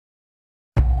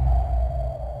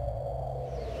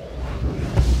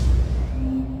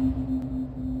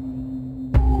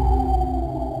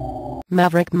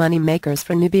Maverick Money Makers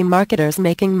for newbie marketers.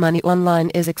 Making money online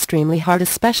is extremely hard,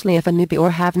 especially if a newbie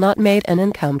or have not made an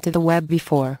income to the web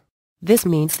before. This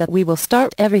means that we will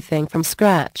start everything from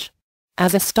scratch.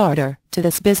 As a starter to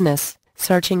this business,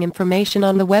 searching information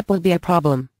on the web will be a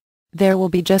problem. There will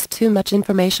be just too much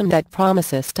information that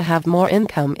promises to have more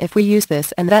income if we use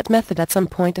this and that method at some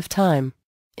point of time.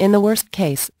 In the worst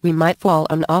case, we might fall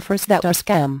on offers that are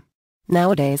scam.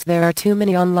 Nowadays there are too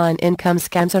many online income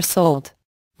scams are sold.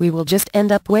 We will just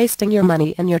end up wasting your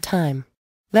money and your time.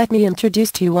 Let me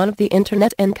introduce to you one of the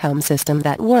internet income system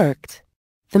that worked.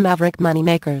 The Maverick Money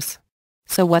Makers.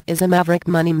 So what is a Maverick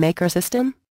Money Maker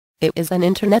system? It is an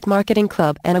internet marketing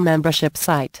club and a membership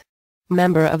site.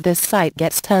 Member of this site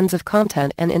gets tons of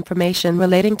content and information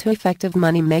relating to effective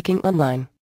money making online.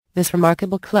 This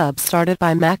remarkable club started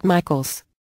by Mac Michaels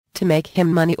to make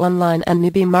him money online, and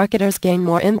newbie marketers gain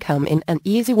more income in an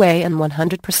easy way and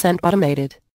 100%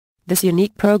 automated. This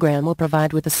unique program will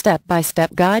provide with a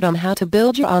step-by-step guide on how to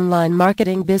build your online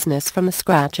marketing business from the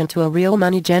scratch into a real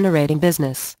money-generating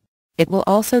business. It will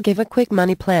also give a quick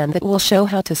money plan that will show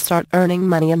how to start earning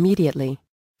money immediately.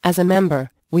 As a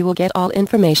member, we will get all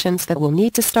informations that we'll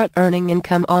need to start earning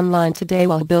income online today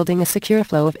while building a secure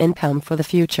flow of income for the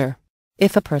future.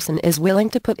 If a person is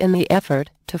willing to put in the effort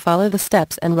to follow the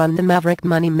steps and run the Maverick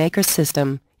Money Maker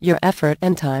system, your effort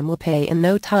and time will pay in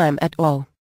no time at all.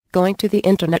 Going to the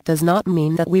internet does not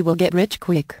mean that we will get rich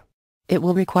quick. It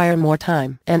will require more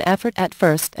time and effort at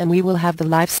first, and we will have the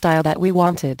lifestyle that we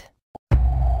wanted.